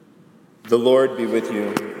The Lord be with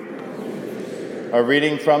you. A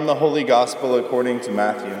reading from the Holy Gospel according to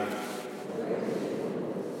Matthew.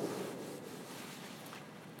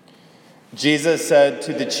 Jesus said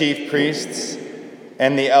to the chief priests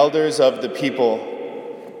and the elders of the people,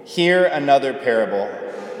 "Hear another parable.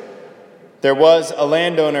 There was a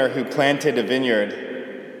landowner who planted a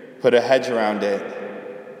vineyard, put a hedge around it,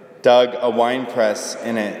 dug a winepress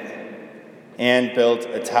in it, and built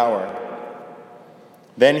a tower.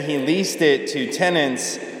 Then he leased it to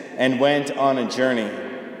tenants and went on a journey.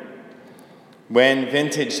 When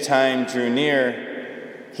vintage time drew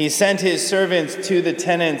near, he sent his servants to the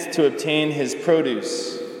tenants to obtain his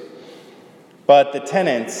produce. But the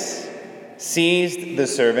tenants seized the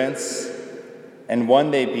servants, and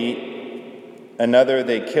one they beat, another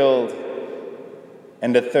they killed,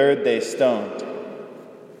 and a third they stoned.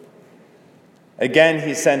 Again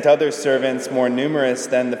he sent other servants more numerous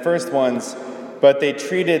than the first ones, but they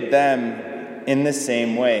treated them in the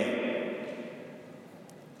same way.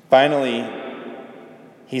 Finally,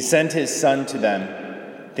 he sent his son to them,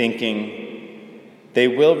 thinking, 'They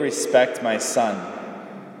will respect my son.'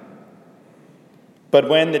 But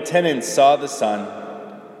when the tenants saw the son,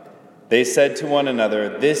 they said to one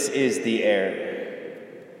another, 'This is the heir.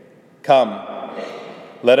 Come,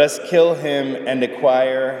 let us kill him and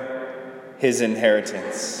acquire his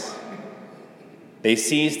inheritance.' They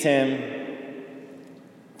seized him,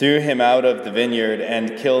 threw him out of the vineyard,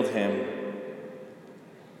 and killed him.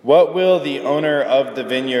 What will the owner of the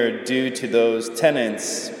vineyard do to those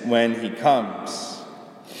tenants when he comes?"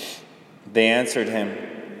 They answered him,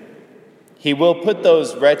 "He will put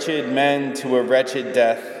those wretched men to a wretched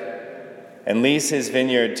death and lease his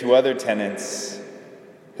vineyard to other tenants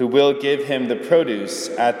who will give him the produce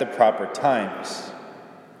at the proper times."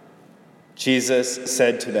 Jesus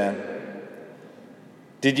said to them,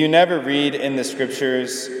 "Did you never read in the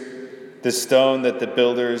scriptures, 'The stone that the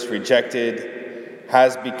builders rejected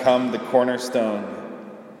has become the cornerstone'?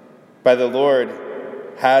 By the Lord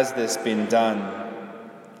has this been done,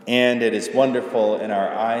 and it is wonderful in our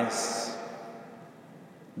eyes.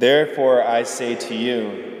 Therefore I say to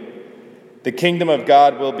you, the kingdom of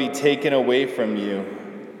God will be taken away from you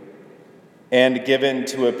and given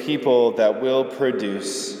to a people that will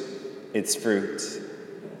produce its fruit."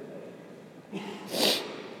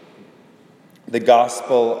 The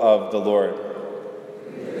Gospel of the Lord.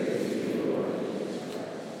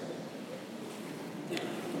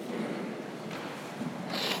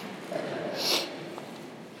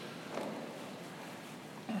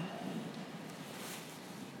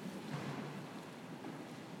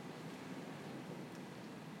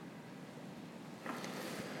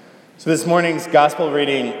 So this morning's Gospel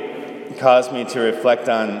reading caused me to reflect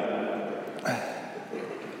on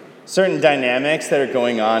certain dynamics that are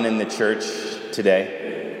going on in the church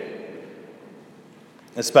today,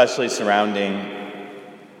 especially surrounding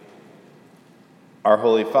our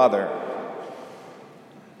Holy Father.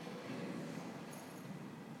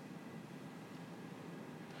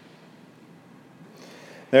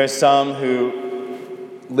 There are some who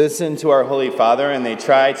listen to our Holy Father and they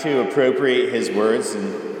try to appropriate his words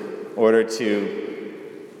in order to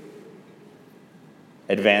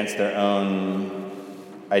advance their own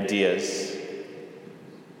ideas,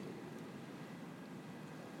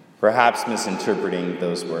 perhaps misinterpreting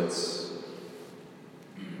those words.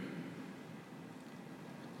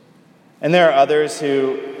 And there are others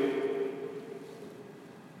who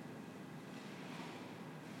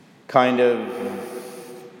kind of,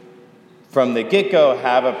 from the get-go,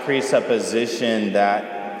 have a presupposition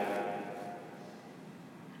that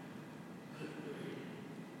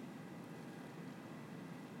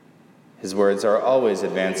his words are always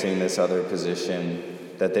advancing this other position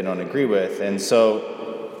that they don't agree with. And so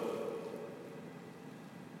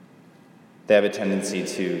they have a tendency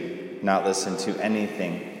to not listen to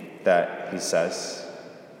anything that he says.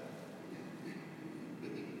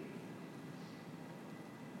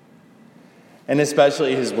 And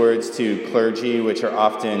especially his words to clergy, which are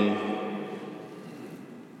often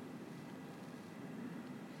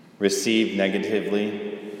received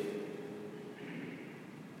negatively.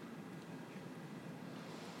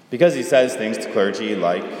 Because he says things to clergy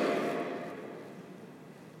like,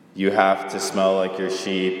 you have to smell like your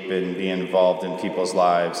sheep and be involved in people's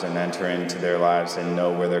lives and enter into their lives and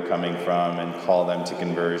know where they're coming from and call them to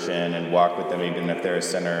conversion and walk with them even if they're a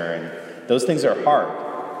sinner. And those things are hard.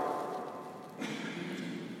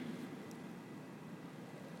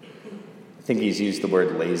 I think he's used the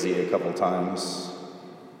word lazy a couple times.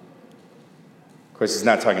 Of course, he's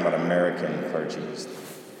not talking about American clergy,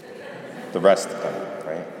 the rest of them,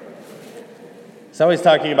 right? He's always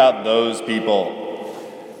talking about those people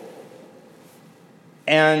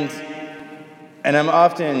And I'm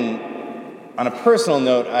often, on a personal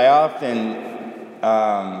note, I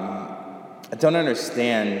don't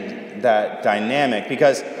understand that dynamic,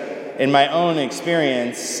 because in my own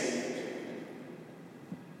experience,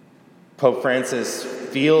 Pope Francis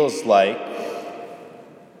feels like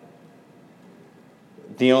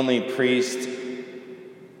the only priest,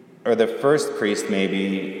 or the first priest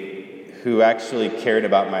maybe, who actually cared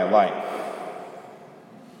about my life.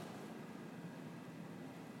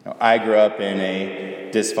 I grew up in a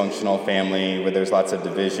dysfunctional family where there's lots of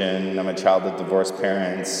division. I'm a child of divorced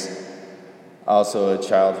parents. Also a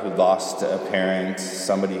child who lost a parent,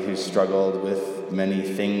 somebody who struggled with many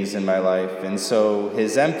things in my life. And so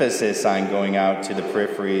his emphasis on going out to the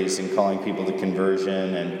peripheries and calling people to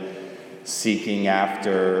conversion and seeking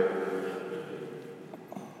after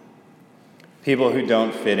people who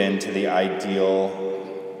don't fit into the ideal.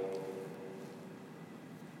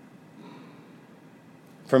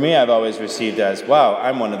 For me, I've always received as, wow,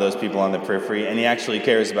 I'm one of those people on the periphery, and he actually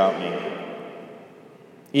cares about me,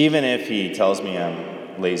 even if he tells me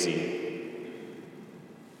I'm lazy.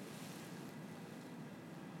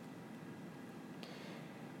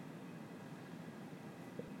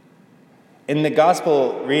 In the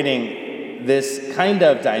gospel reading, this kind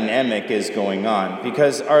of dynamic is going on,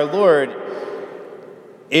 because our Lord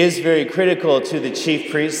is very critical to the chief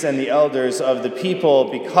priests and the elders of the people,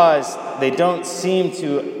 because they don't seem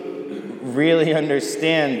to really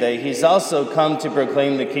understand that he's also come to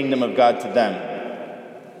proclaim the kingdom of God to them.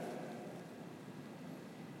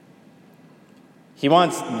 He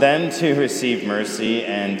wants them to receive mercy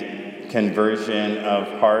and conversion of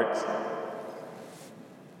heart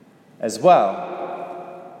as well.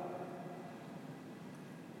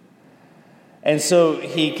 And so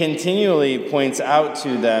he continually points out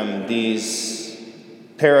to them these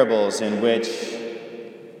parables in which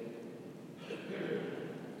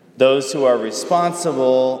those who are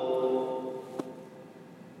responsible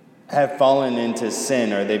have fallen into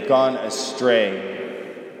sin, or they've gone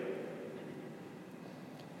astray.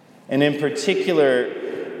 And in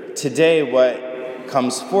particular, today what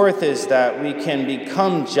comes forth is that we can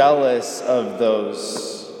become jealous of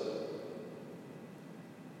those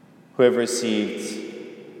who have received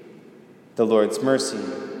the Lord's mercy.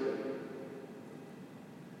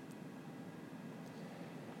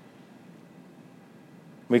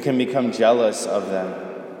 We can become jealous of them.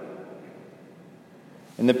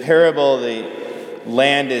 In the parable, the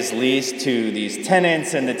land is leased to these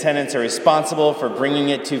tenants, and the tenants are responsible for bringing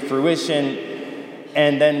it to fruition.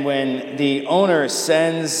 And then when the owner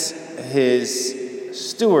sends his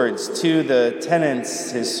stewards to the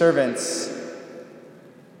tenants, his servants,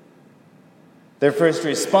 their first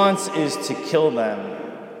response is to kill them.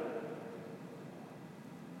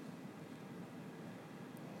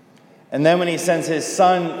 And then when he sends his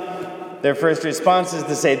son, their first response is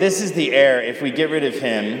to say, this is the heir. If we get rid of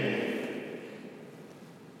him,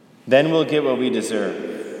 then we'll get what we deserve.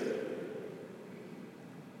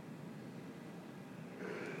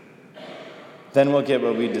 Then we'll get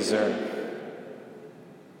what we deserve.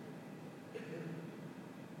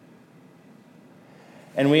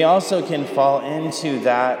 And we also can fall into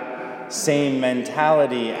that same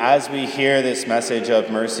mentality as we hear this message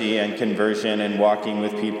of mercy and conversion and walking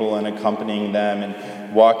with people and accompanying them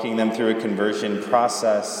and walking them through a conversion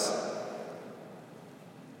process.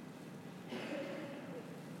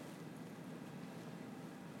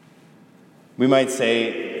 We might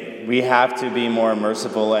say we have to be more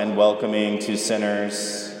merciful and welcoming to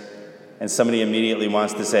sinners. And somebody immediately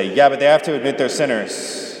wants to say, yeah, but they have to admit they're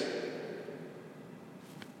sinners.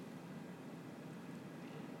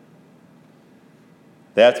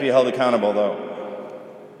 They have to be held accountable, though.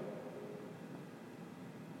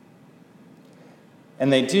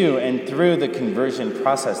 And they do, and through the conversion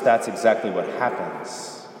process, that's exactly what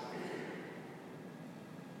happens.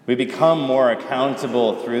 We become more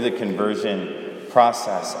accountable through the conversion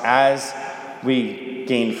process. As we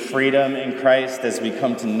gain freedom in Christ, as we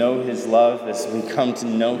come to know his love, as we come to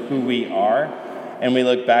know who we are, and we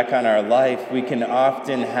look back on our life, we can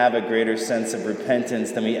often have a greater sense of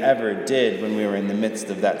repentance than we ever did when we were in the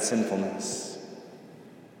midst of that sinfulness.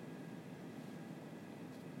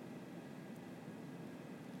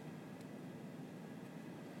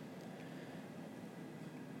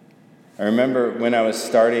 I remember when I was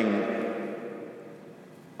starting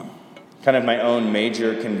kind of my own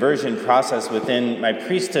major conversion process within my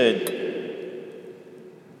priesthood,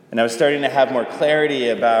 and I was starting to have more clarity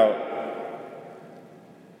about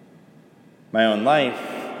my own life.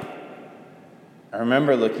 I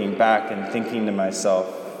remember looking back and thinking to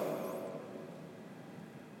myself,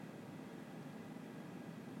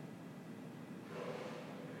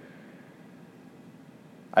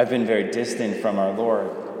 I've been very distant from our Lord.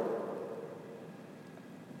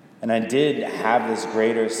 And I did have this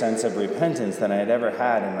greater sense of repentance than I had ever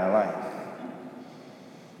had in my life.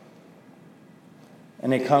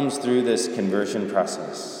 And it comes through this conversion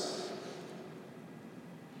process.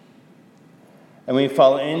 And we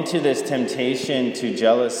fall into this temptation to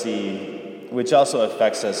jealousy, which also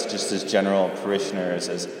affects us just as general parishioners,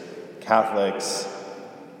 as Catholics.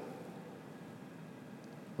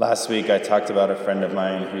 Last week I talked about a friend of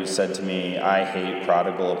mine who said to me, "I hate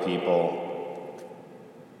prodigal people,"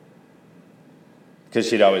 because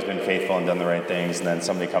she'd always been faithful and done the right things, and then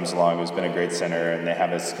somebody comes along who's been a great sinner, and they have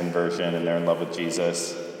this conversion, and they're in love with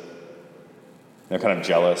Jesus. They're kind of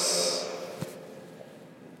jealous.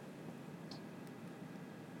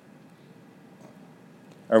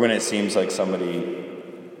 Or when it seems like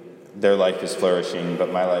their life is flourishing,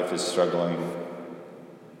 but my life is struggling.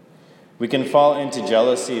 We can fall into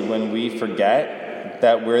jealousy when we forget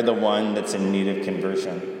that we're the one that's in need of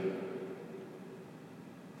conversion.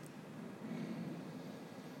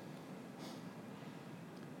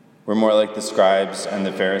 We're more like the scribes and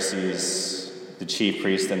the Pharisees, the chief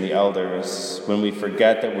priests and the elders, when we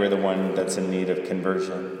forget that we're the one that's in need of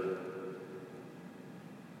conversion.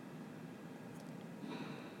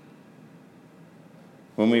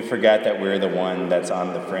 When we forget that we're the one that's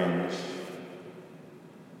on the fringe.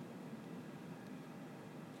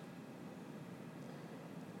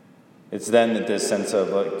 It's then that this sense of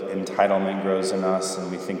entitlement grows in us,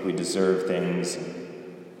 and we think we deserve things.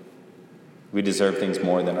 We deserve things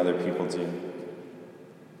more than other people do.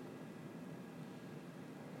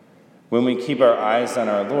 When we keep our eyes on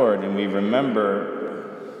our Lord and we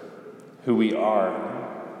remember who we are,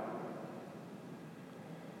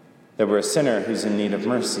 that we're a sinner who's in need of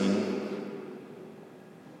mercy,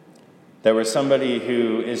 that we're somebody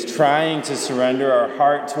who is trying to surrender our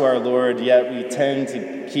heart to our Lord, yet we tend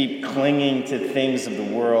to keep clinging to things of the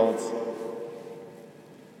world.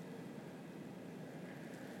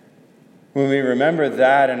 When we remember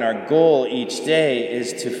that, and our goal each day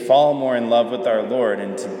is to fall more in love with our Lord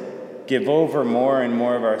and to give over more and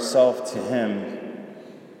more of ourselves to Him,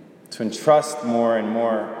 to entrust more and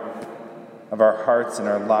more of our hearts and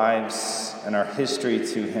our lives and our history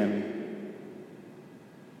to Him.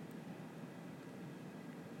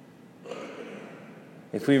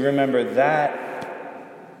 If we remember that,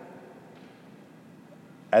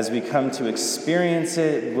 as we come to experience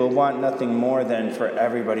it, we'll want nothing more than for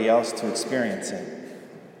everybody else to experience it.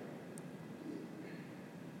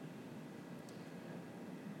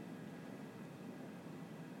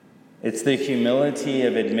 It's the humility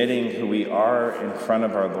of admitting who we are in front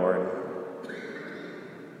of our Lord.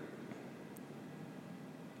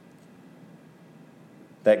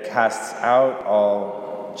 That casts out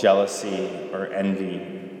all jealousy or envy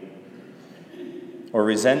or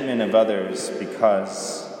resentment of others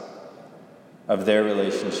because of their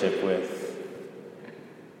relationship with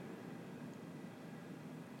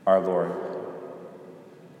our Lord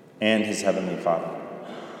and His Heavenly Father.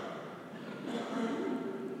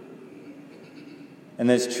 And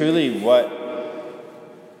that's truly what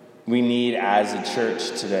we need as a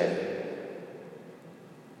church today.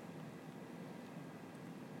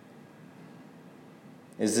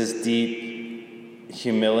 Is this deep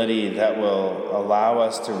humility that will allow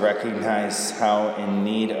us to recognize how in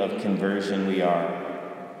need of conversion we are.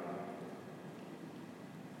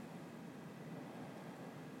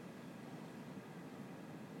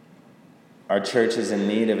 Our church is in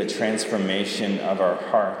need of a transformation of our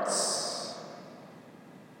hearts.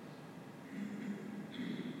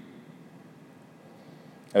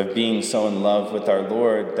 Of being so in love with our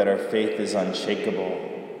Lord that our faith is unshakable.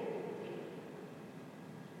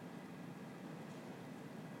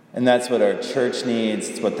 And that's what our church needs,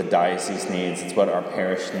 it's what the diocese needs, it's what our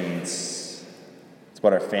parish needs, it's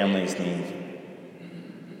what our families need.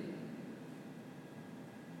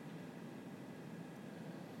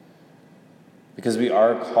 Because we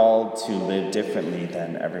are called to live differently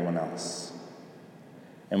than everyone else.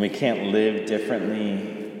 And we can't live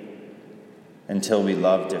differently until we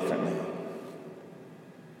love differently.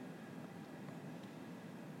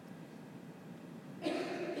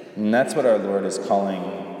 And that's what our Lord is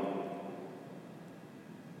calling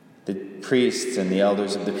the priests and the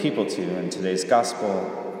elders of the people to in today's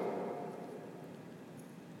gospel.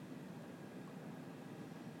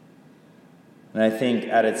 And I think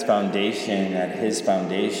at its foundation, at His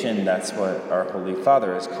foundation, that's what our Holy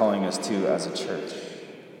Father is calling us to as a church.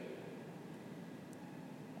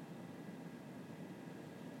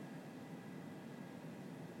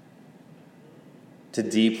 To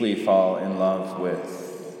deeply fall in love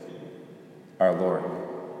with our Lord.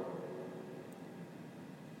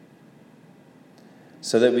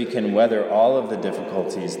 so that we can weather all of the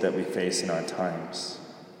difficulties that we face in our times.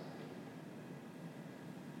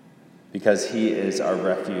 Because he is our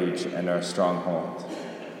refuge and our stronghold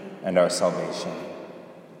and our salvation.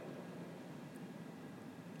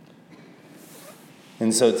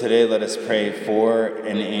 And so today let us pray for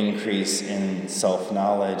an increase in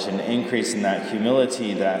self-knowledge, an increase in that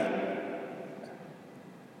humility that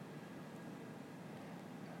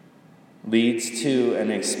leads to an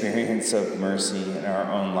experience of mercy in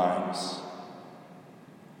our own lives,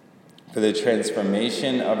 for the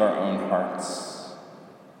transformation of our own hearts,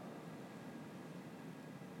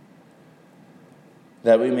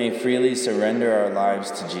 that we may freely surrender our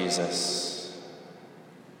lives to Jesus,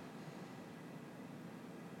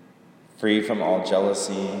 free from all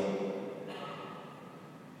jealousy,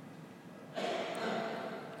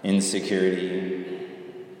 insecurity,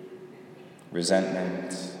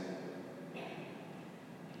 resentment,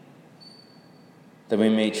 that we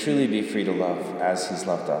may truly be free to love as he's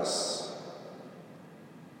loved us.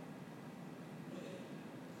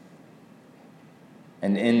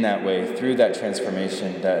 And in that way, through that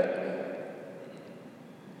transformation, that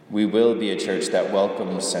we will be a church that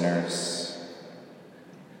welcomes sinners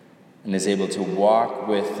and is able to walk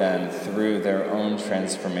with them through their own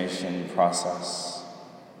transformation process.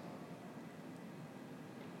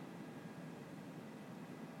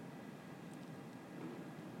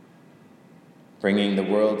 Bringing the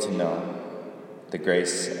world to know the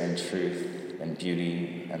grace and truth and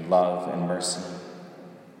beauty and love and mercy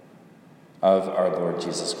of our Lord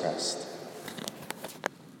Jesus Christ.